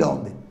ఈజీగా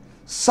ఉంది.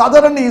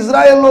 సదరన్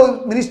ఇజ్రాయెల్లో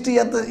మినిస్ట్రీ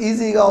ఎంత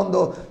ఈజీగా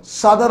ఉందో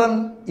సదరన్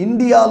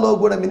ఇండియాలో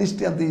కూడా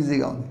మినిస్ట్రీ అంత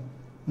ఈజీగా ఉంది.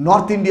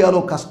 నార్త్ ఇండియాలో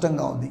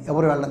కష్టంగా ఉంది,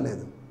 ఎవరు వెళ్ళడం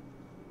లేదు.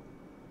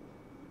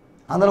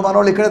 అందులో మన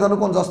వాళ్ళు ఇక్కడే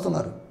తనుకొని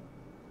వస్తున్నారు.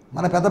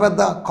 మన పెద్ద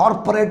పెద్ద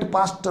కార్పొరేట్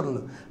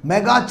పాస్టర్లు,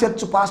 మెగా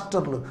చర్చ్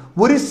పాస్టర్లు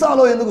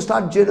ఒరిస్సాలో ఎందుకు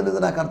స్టార్ట్ చేయడం లేదు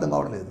నాకు అర్థం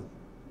కావట్లేదు.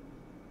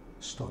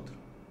 స్తోత్రం.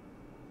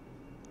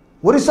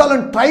 ఒరిస్సాలో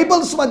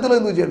ట్రైబల్స్ మధ్యలో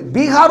ఎందుకు చేయడం,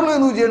 బీహార్లో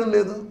ఎందుకు చేయడం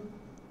లేదు,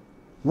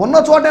 ఉన్న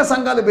చోటే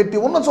సంఘాలు పెట్టి,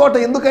 ఉన్న చోట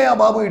ఎందుకయ్యా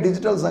బాబు ఈ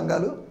డిజిటల్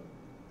సంఘాలు?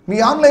 మీ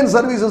ఆన్లైన్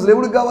సర్వీసెస్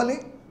ఎవరికి కావాలి?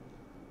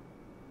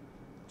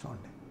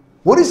 చూడండి,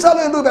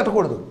 ఒరిస్సాలో ఎందుకు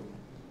పెట్టకూడదు?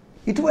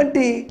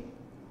 ఇటువంటి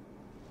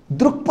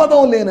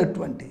దృక్పథం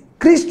లేనటువంటి,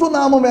 క్రీస్తు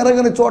నామం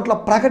ఎరగని చోట్ల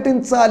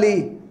ప్రకటించాలి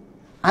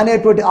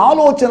అనేటువంటి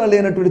ఆలోచన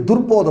లేనటువంటి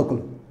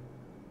దుర్బోధకులు.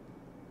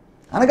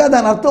 అనగా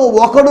దాని అర్థం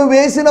ఒకడు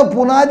వేసిన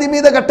పునాది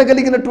మీద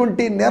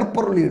కట్టగలిగినటువంటి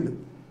నేర్పరులు వీళ్ళు,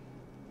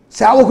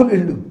 సేవకులు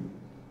వీళ్ళు.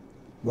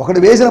 ఒకడు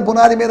వేసిన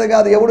పునాది మీద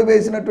కాదు, ఎవడు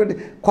వేసినటువంటి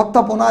కొత్త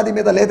పునాది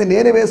మీద, లేదా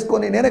నేనే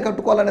వేసుకొని నేనే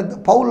కట్టుకోవాలనే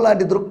పౌలు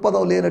లాంటి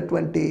దృక్పథం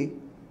లేనటువంటి,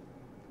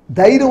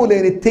 ధైర్యం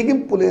లేని,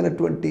 తెగింపు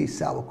లేనటువంటి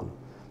సేవకులు.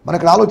 మనం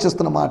ఇక్కడ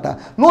ఆలోచిస్తున్న మాట,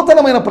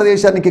 నూతనమైన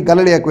ప్రదేశానికి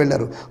గలిలయకు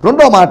వెళ్ళారు.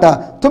 రెండో మాట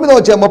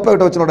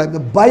 9:31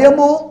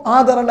 భయము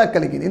ఆదరణ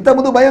కలిగింది.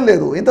 ఇంతకుముందు భయం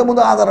లేదు,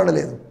 ఇంతకుముందు ఆదరణ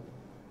లేదు.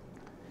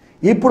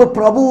 ఇప్పుడు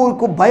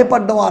ప్రభువుకు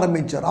భయపడడం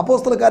ఆరంభించారు.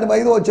 అపోస్తల కార్యం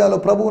 5వ అధ్యాయంలో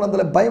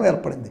ప్రభువునందులో భయం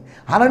ఏర్పడింది.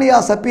 అననీయ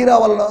సపీరా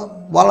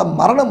వాళ్ళ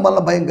మరణం వల్ల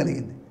భయం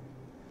కలిగింది.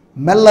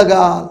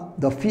 మెల్లగా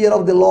the fear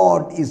of the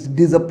lord is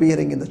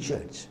disappearing in the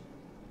church.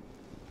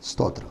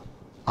 స్తోత్రం.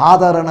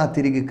 ఆదరణ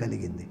తిరిగి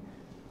కలిగింది.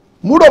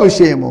 మూడో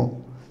విషయము,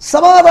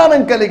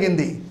 సమాధానం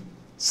కలిగింది.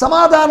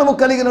 సమాధానము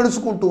కలిగి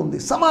నడుచుకుంటూ ఉంది.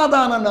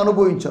 సమాధానాన్ని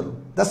అనుభవించరు.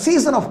 The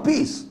season of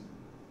piece.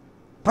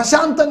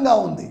 ప్రశాంతంగా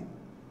ఉంది.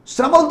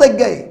 శ్రమలు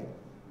తగ్గాయి,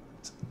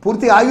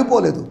 పూర్తి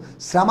ఆగిపోలేదు.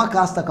 శ్రమ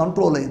కాస్త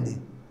కంట్రోల్ అయింది.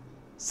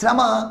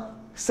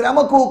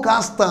 శ్రమకు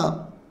కాస్త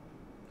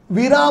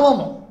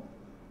విరామము,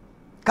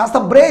 కాస్త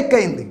బ్రేక్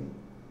అయింది.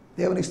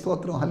 దేవుని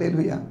స్తోత్రం,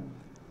 హల్లెలూయా.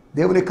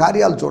 దేవుని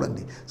కార్యాలు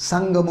చూడండి.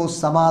 సంఘము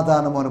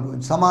సమాధానము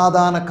అనుభవించి,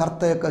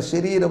 సమాధానకర్త యొక్క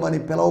శరీరం అని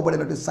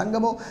పిలువబడినట్టు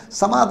సంఘము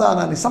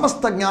సమాధానాన్ని,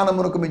 సమస్త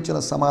జ్ఞానమునకు మించిన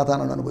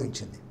సమాధానాన్ని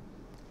అనుభవించింది.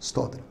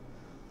 స్తోత్రం.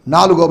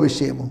 నాలుగో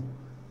విషయము,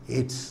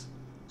 ఇట్స్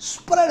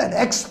స్ప్రెడ్ అండ్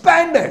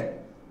ఎక్స్పాండెడ్.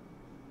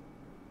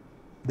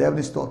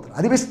 దేవుని స్తోత్రం.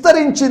 అది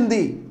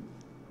విస్తరించింది.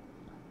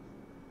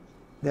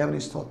 దేవుని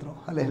స్తోత్రం,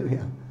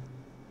 హల్లెలూయా.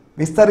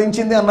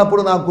 విస్తరించింది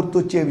అన్నప్పుడు నాకు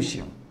గుర్తొచ్చే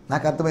విషయం,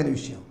 నాకు అర్థమైన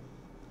విషయం,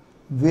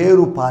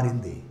 వేరు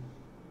పారింది.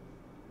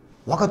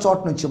 ఒక చోట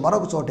నుంచి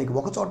మరొక చోటికి,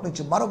 ఒక చోట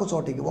నుంచి మరొక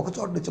చోటికి, ఒక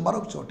చోట నుంచి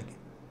మరొక చోటికి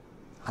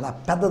అలా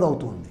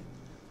పెద్దదవుతుంది,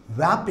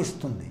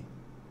 వ్యాపిస్తుంది.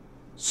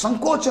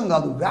 సంకోచం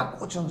కాదు,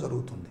 వ్యాకోచం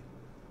జరుగుతుంది.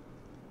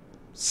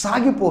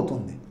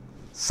 సాగిపోతుంది.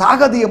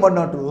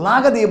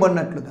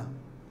 లాగదీయబడినట్లుగా.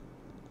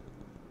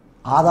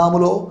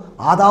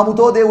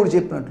 ఆదాముతో దేవుడు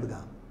చెప్పినట్లుగా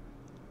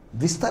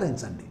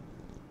విస్తరించండి,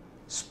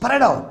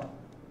 స్ప్రెడ్ అవుట్.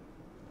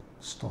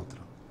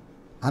 స్తోత్రం.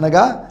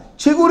 అనగా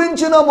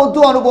చిగురించిన మొద్దు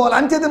అనుభవాలు.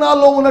 అంత్య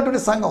దినాల్లో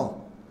ఉన్నటువంటి సంఘం,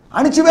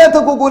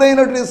 అణిచివేతకు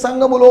గురైనటువంటి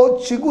సంఘములో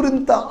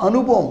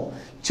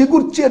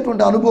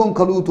చిగుర్చేటువంటి అనుభవం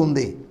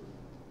కలుగుతుంది.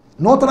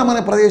 నూతనమైన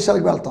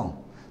ప్రదేశాలకు వెళ్తాం,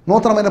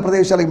 నూతనమైన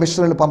ప్రదేశాలకు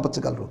మిషనరీలు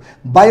పంపించగలరు.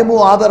 భయము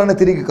ఆదరణ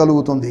తిరిగి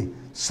కలుగుతుంది.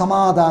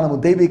 సమాధానము,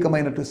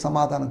 దైవికమైనటువంటి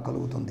సమాధానం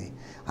కలుగుతుంది.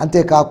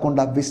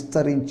 అంతేకాకుండా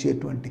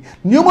విస్తరించేటువంటి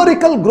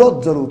న్యూమరికల్ గ్రోత్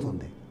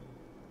జరుగుతుంది.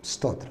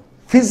 స్తోత్రం.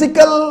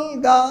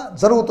 ఫిజికల్గా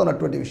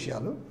జరుగుతున్నటువంటి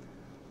విషయాలు,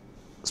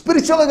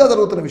 స్పిరిచువల్గా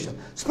జరుగుతున్న విషయాలు.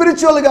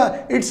 స్పిరిచువల్గా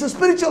it's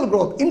spiritual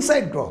growth,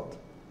 inside growth,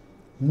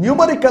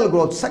 numerical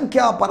growth,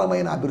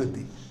 సంఖ్యాపరమైన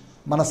అభివృద్ధి.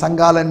 మన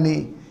సంఘాలన్నీ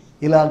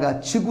ఇలాగా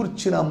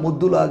చిగుర్చిన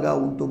ముద్దులాగా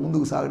ఉంటూ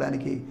ముందుకు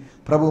సాగడానికి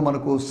ప్రభు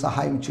మనకు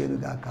సహాయం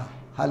చేయనుగాక.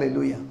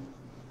 హల్లెలూయా.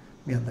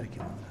 మీ అందరికీ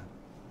వందనాలు.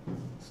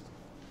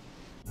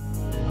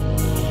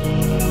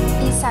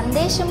 ఈ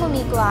సందేశము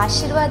మీకు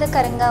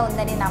ఆశీర్వాదకరంగా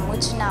ఉందని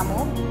నమ్ముచున్నాము.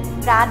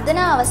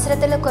 ప్రార్థనా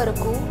అవసరతల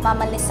కొరకు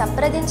మమ్మల్ని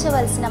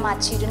సంప్రదించవలసిన మా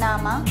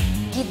చిరునామా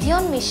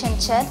గిడియోన్ మిషన్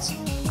చర్చ్,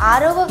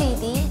 6వ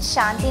వీధి,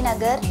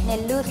 శాంతినగర్,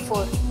 నెల్లూరు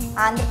 4,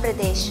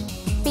 ఆంధ్రప్రదేశ్.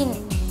 పిన్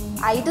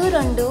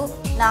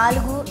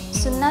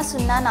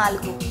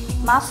 524004.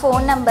 మా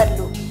ఫోన్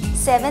నంబర్లు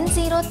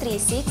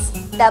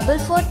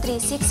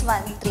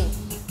 7036443613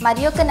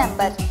 మరి ఒక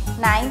నంబర్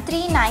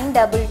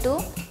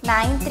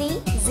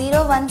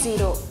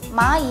 9392293010.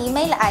 మా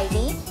ఈమెయిల్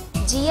ఐడి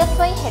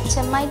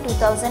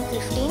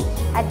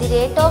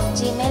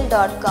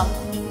gfihmi2015@gmail.com.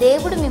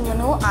 దేవుడు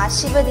మిమ్మును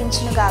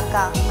ఆశీర్వదించునుగాక.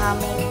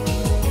 ఆమేన్.